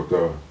dub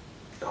cutter.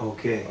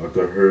 Okay. At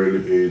the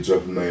early age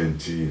of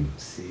 19.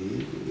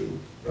 See.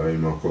 I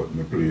cut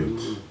my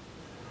plate.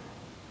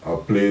 I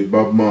played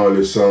Bob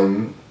Marley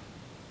song,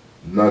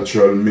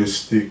 Natural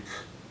Mystic,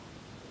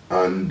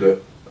 and A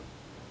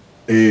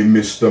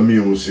Mr.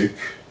 Music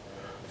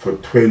for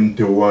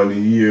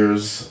 21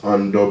 years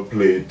on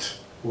dubplate.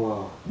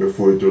 Wow.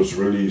 Before it was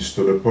released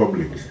to the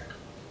public.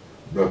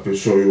 That to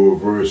show you how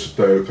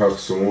versatile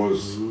Coxsone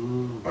was.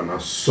 And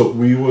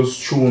we was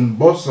thrown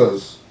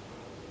buses.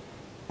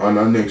 And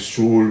the next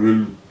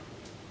tune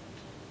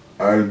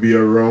I'll be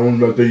around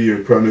that a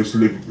year, Chronics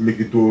lick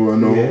it over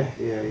now.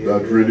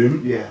 That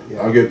rhythm.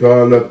 I get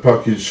all that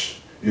package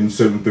in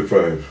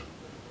 75.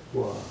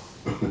 Wow.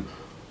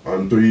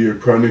 And to hear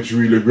Chronics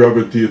really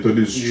gravitate to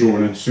this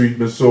tune, it sweet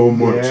me so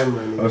much. Yeah,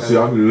 man, I say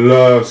at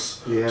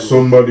last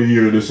somebody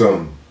hear the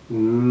song.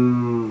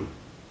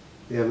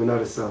 Yeah, but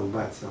not a song,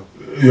 bad song.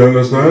 You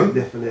understand?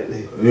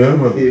 Definitely. Yeah,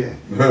 man. Yeah.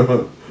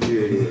 Man.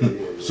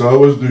 Yeah. So I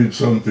was doing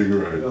something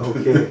right.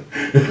 Okay.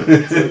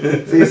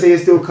 So you say you're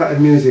still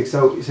cutting music,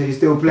 so you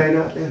still playing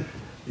out there?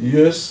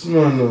 Yes,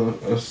 man.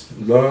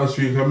 Last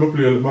week I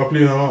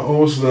playing our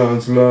house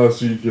dance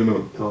last week, you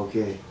know.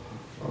 Okay.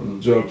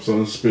 And drop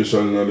some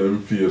special in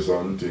them face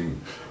and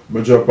thing.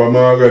 I drop a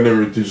Morgan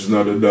Heritage in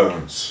the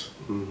dance.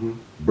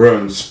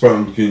 Brand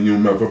spanking new,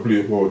 I have to play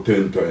about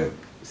 10 times.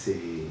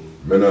 See.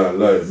 I not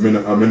lie.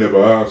 I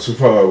never ask for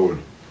forward.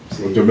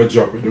 But when I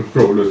drop it, the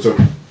crowd is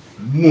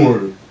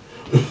more.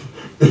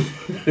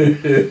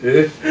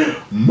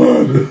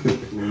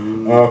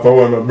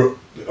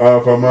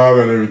 Half a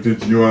Morgan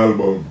Heritage new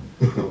album.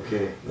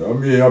 Okay. I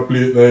mean, I play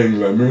it in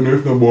England. I mean,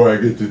 if no boy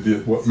get it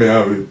yet, but me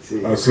have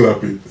it, I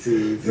slap it.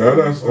 Yeah,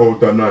 that's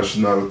out of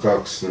national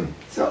Coxsone.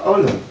 So,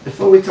 hold on,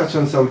 before we touch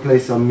on play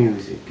some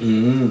music,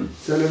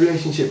 so the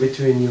relationship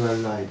between you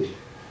and Loydie?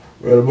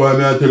 Well, boy,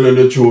 me I tell you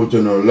the truth,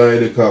 you know,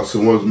 Loydie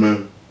Coxsone was my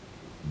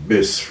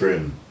best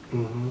friend.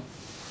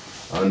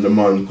 And the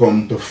man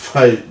come to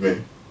fight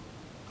me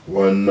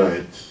one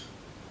night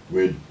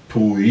with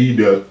 2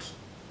 idiots.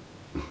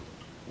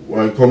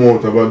 One come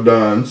out of a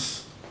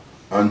dance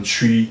and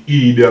 3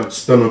 idiots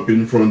stand up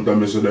in front of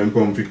me so them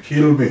come to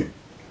kill me.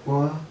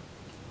 What?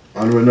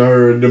 And when I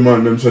heard the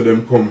man them say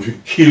them come to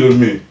kill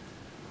me,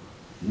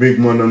 big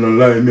man and a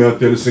lie me I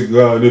tell say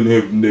God in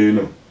heaven there, you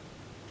know.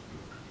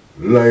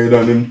 Lied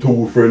and them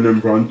 2 friends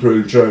them from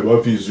 12 tribe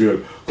of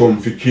Israel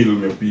come to kill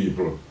me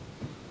people.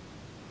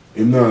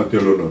 He not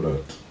tell you none of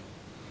that.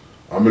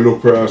 And I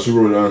look across the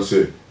road and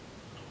say,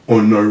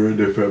 I'm not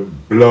ready for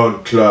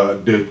blood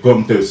clot death,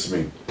 come test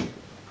me.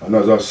 And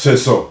as I say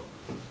so,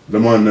 the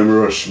man them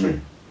rush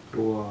me.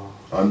 Wow.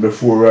 And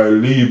before I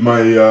leave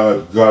my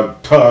yard,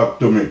 God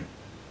talked to me.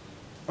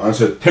 And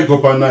said, take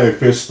up a knife,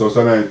 Festus,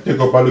 and I take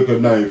up a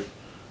little knife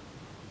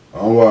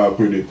and walk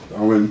with it.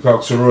 And when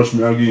Coxsone rush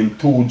me, I give him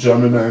 2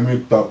 jam and I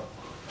make top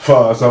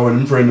fast. And when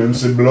him friend them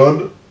see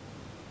blood,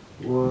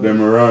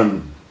 them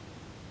run.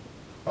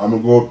 I'm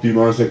going to go up to him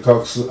and say,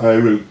 Coxsone, I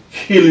will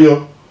kill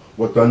you,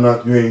 but I'm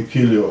not going to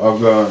kill you. I'm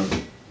gone.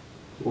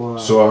 Wow.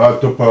 So I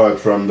had to part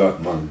from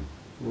that man.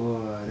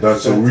 Wow,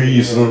 that's the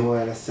reason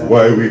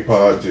why we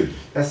parted.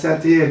 That's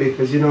sad to hear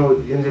because, you know,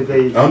 in the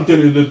day... I'm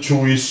telling you the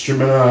true history,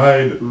 man, I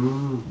hide.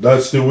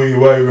 That's the way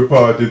why we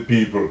parted,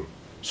 people.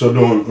 So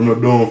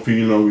don't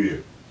feel no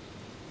way.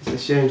 It's a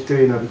shame too,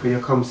 you know, because you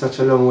come such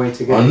a long way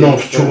to get...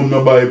 Enough tune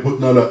nobody put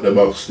none at the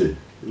box there.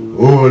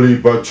 Holy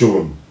heap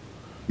tune.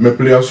 Me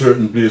play a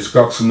certain place,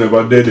 Coxsone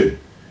never did it.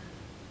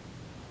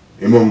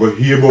 He might go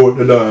hear about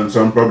the dance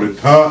and probably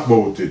talk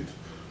about it.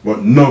 But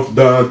enough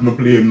dance me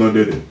play him not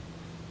did it.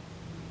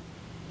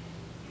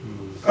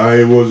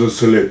 I was a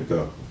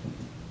selector.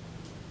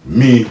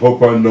 Me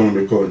up and down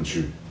the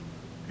country.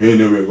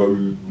 Anyway, go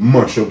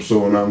mash up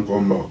sound and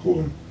come back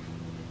home.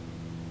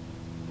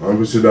 And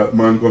we see that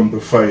man come to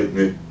fight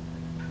me.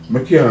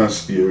 I can't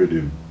stay with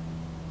him.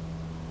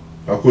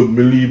 I couldn't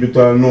believe it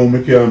all now,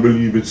 I can't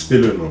believe it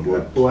still, you know.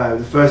 But wow,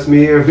 the first me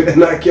hear of it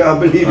and I can't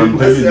believe it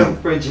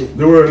myself, Bridget.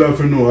 The world have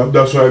to know,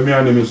 that's why me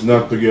and him is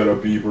not together,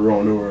 people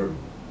around the world.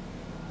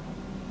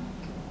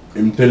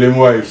 Him tell him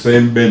wife, say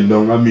him bend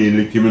down and me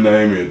lick him in the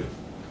head.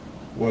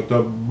 What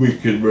a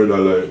wicked brother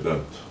like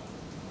that.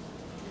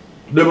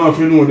 Them have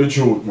to know the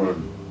truth,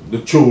 man. The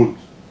truth,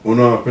 you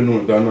don't have to know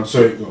it, and a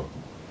psycho.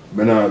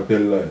 I not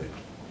tell lie.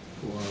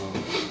 Wow.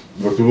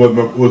 But he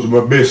was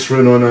my best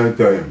friend on that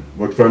time.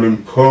 But when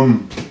him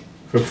come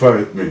to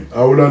fight me,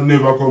 I would have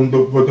never come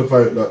to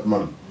fight that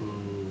man.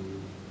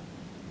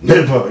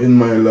 Never in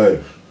my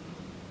life.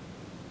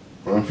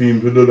 And for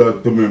him to do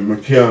that to me, I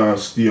can't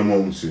stay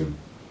amongst him.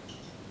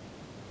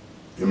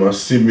 He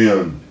must see me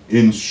an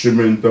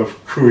instrument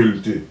of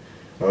cruelty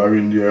or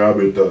in their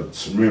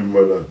habitats.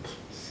 Remember that.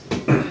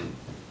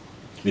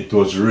 It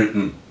was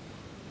written,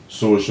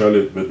 so shall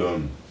it be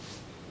done.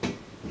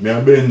 Me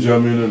a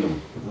Benjamin, you know.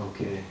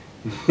 Okay.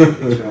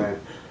 Right.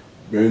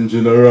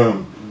 Benjamin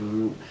around.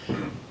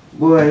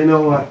 Boy, you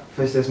know what,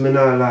 Festus, me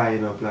not lie,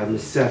 you know, like,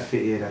 myself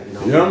fit here that, you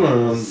know. Yeah,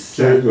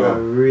 man, I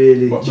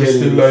really but me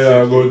still like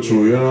I go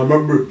through, you know,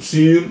 I'm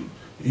seeing,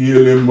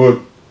 healing, but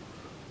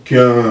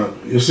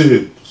can't, you see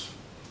it.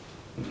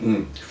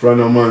 From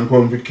a man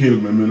come to kill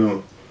me, you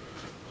know.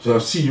 So I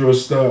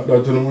serious start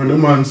that, you know, when the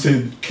man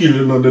said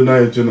killing on the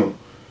night, you know,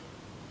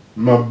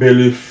 my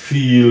belly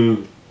feel,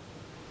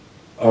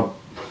 I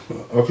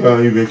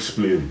can't even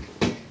explain.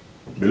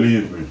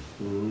 Believe me.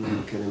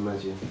 I can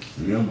imagine.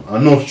 Yeah,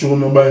 enough tune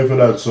nobody for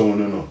that sound,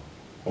 you know.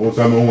 Out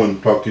of my own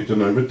pocket, you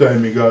know. Every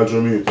time I go to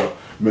Jamaica,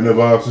 I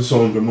never ask the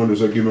sound for money,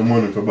 so give me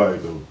money for buy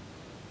it out.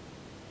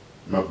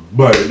 I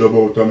buy it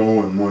out of my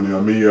own money,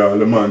 and I hear all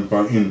the man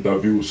from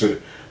interview say,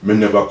 I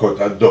never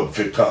cut a dub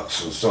for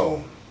Coxsone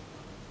Sound.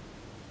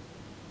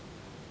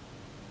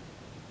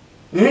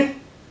 Eh?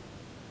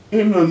 He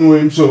don't know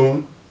him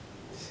sound.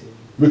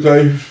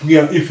 Because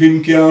if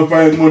he can't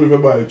find money for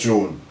buy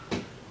tune,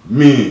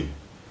 me,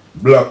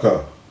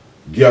 Blacker,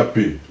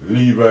 Gappy,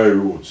 Levi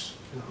Roots,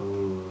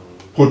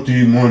 put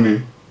in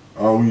money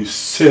and we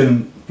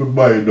send to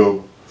buy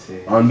dub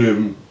and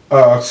then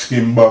ask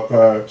him back,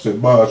 I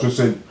said, boss, we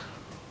said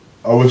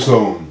our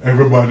sound,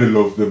 everybody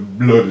loves the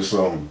bloody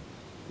sound.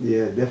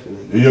 Yeah,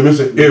 definitely. You hear me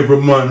say every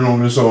man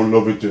around the sound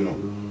love it, you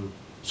know.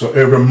 So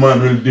every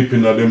man will dip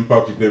in them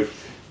pocket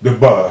if the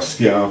boss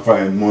can't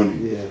find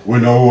money. Yeah. We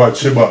don't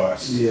watch the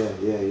boss.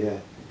 Yeah.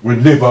 We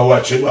never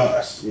watch the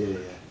boss. Yeah.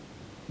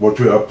 But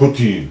we are put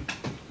in.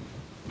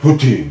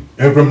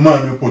 Every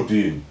man we put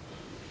in.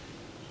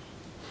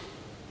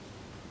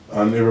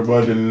 and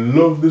everybody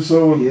loved the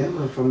sound. Yeah,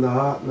 man, from the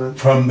heart, man.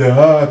 From the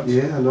heart.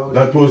 Yeah, I know.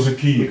 That was the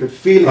key. You could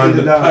feel it and in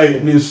the dance.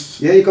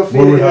 tightness. Yeah, you could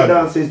feel it in the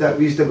dances that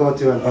we used to go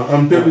to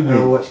I'm telling you.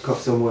 and watch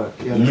Coxsone work.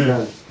 You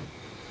understand?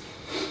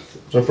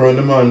 So from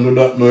the man who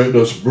that know it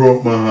just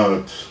broke my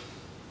heart.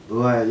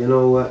 Right, you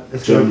know what?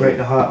 It's going to break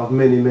the heart of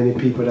many, many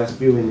people that's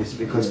viewing this,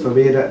 because for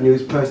me that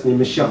news personally,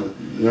 I'm shocked.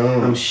 Yeah.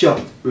 I'm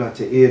shocked, blood,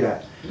 to hear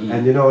that.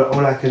 And you know,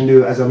 all I can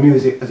do as a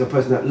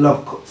person that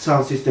love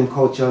sound system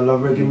culture,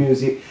 love reggae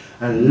music,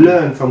 and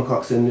learn from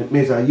Coxsone, it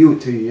means a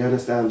youth to you, you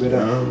understand,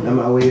 brother? No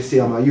matter what you say,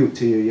 I'm a youth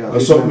to you.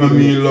 That's something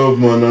me love,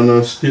 man, and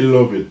I still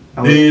love it.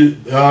 All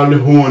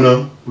the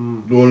owner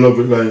don't love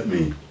it like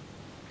me.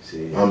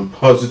 See, I'm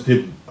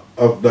positive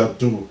of that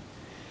too.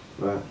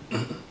 Right.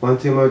 One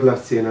thing I would love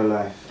to see in our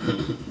life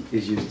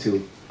is you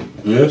too.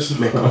 Yes.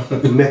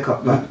 Make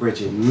up back,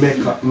 Bridget. Make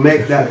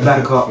that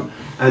back up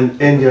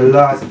and end your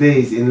last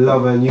days in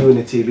love and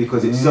unity,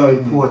 because it's so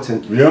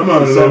important. Yeah,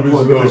 man, it's so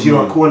important because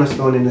you're a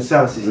cornerstone in the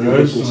sound system,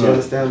 yes, you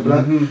understand,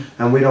 blood?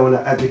 And we don't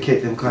want to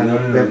advocate them kind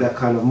of that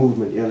kind of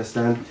movement, you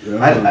understand?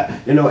 Yeah,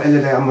 you know, at the end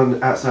of the day, I'm on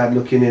the outside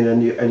looking in,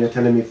 and you're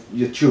telling me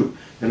your truth,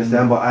 you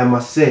understand? But I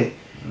must say,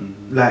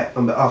 like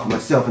on behalf of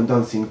myself and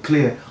Don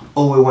Sinclair,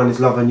 all we want is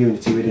love and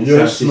unity within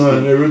sound system. Yes,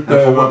 man, every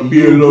time I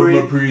feel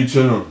love my preach,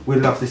 you know.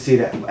 We'd love to see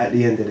that at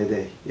the end of the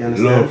day. You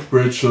understand? Love,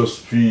 precious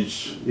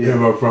speech,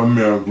 ever from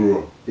me I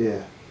grow.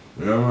 Yeah.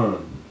 Yeah,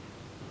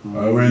 man.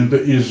 I went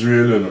to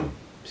Israel, you know.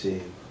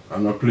 See.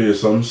 And I play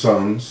some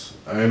songs.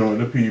 I know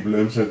the people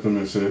them said to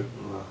me, say,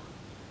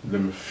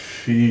 let me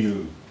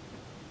feel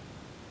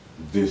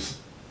this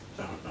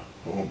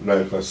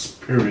like a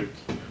spirit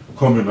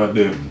coming at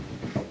them.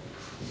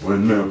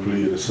 When I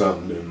play the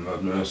song, then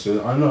I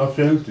said, I know I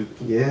felt it.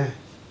 Yeah.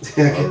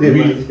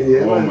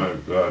 Oh my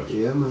God.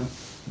 Yeah, man.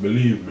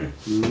 Believe me.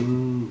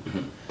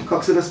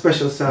 Coxsone a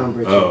special sound,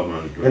 Bridget. Oh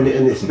my God.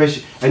 And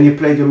especially, and you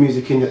played your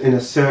music in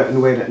a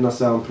certain way that no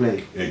sound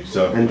played.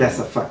 Exactly. And that's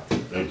a fact.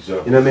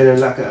 Exactly. You know what I mean? And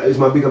like, it was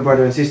my bigger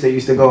brother and sister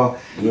used to go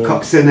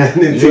Coxsone,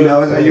 and I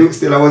was a youth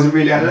still, I wasn't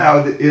really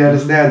allowed, you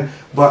understand?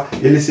 But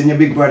you listen, your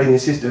big brother and your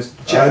sisters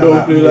chat. I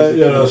don't play like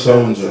the other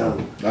sounds.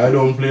 I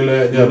don't play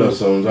like the other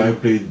sounds. I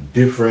play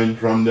different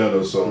from the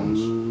other sounds.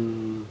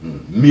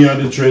 Me are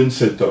the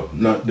trendsetter,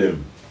 not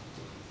them.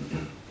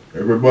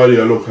 Everybody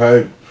I look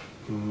hype.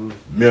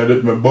 Me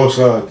are my boss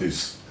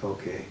artist.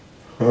 Okay.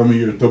 I'm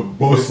here to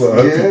boss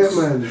artist.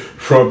 Yeah, man.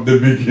 From the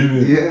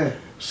beginning. Yeah.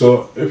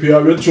 So if you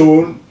have a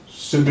tune,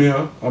 see me,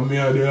 I'm me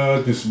are the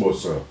artist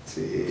bosser.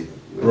 See.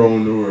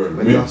 Around the world.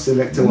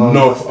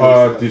 Enough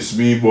artists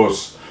me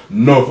boss.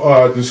 Enough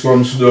artists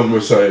come sit down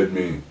beside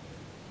me.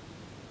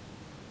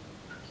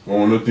 I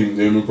want to think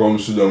them come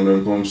sit down,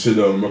 them come sit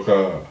down,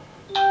 because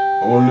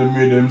only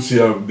me them see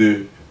have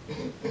the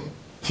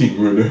thing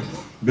with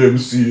them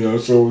see, and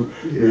so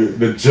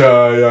the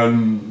joy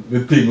and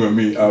the thing with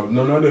me have.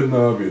 None of them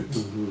have it.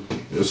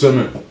 You see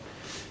me?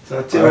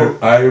 So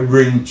I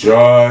bring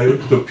joy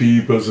to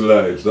people's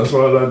lives. That's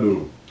all I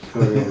do.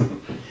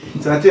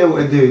 So I tell you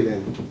what to do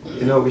then.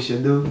 You know what we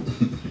should do?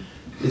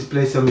 Let's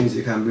play some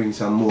music and bring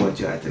some more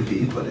joy to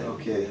people then.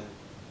 Okay.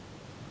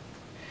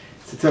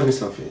 So tell me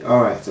something.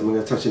 Alright, so I'm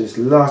going to touch on this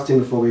last thing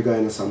before we go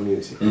into some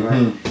music,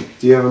 right?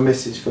 Do you have a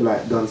message for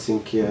like Don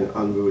Sinclair and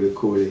Unruly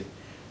Cooley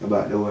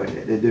about the work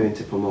that they're doing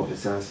to promote the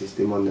sound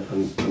system on the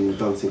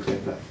Don Sinclair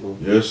platform?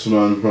 Yes,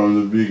 man, from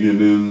the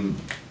beginning,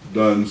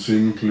 Don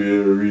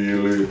Sinclair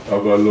really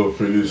have a love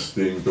for this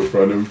thing to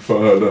from him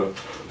father.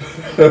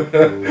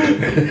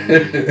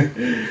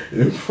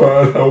 His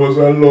father was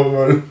a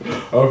lover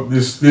of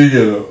this thing,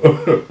 you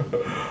know.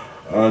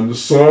 And the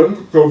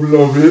son come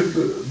love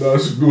it,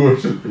 that's good.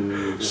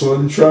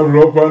 Son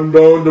travel up and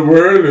down the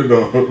world, you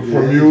know,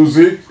 for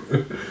music.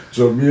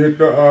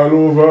 Jamaica all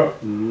over.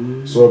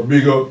 So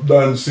big up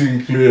Don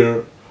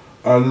Sinclair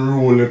and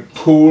Unruly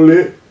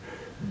Cooley.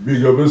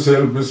 Big up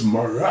yourself, Miss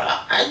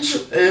Mirage,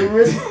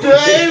 every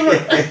time.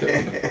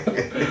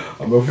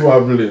 I'm a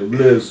family,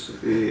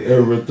 blessed,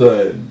 every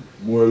time.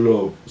 More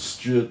love,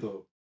 straight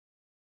up.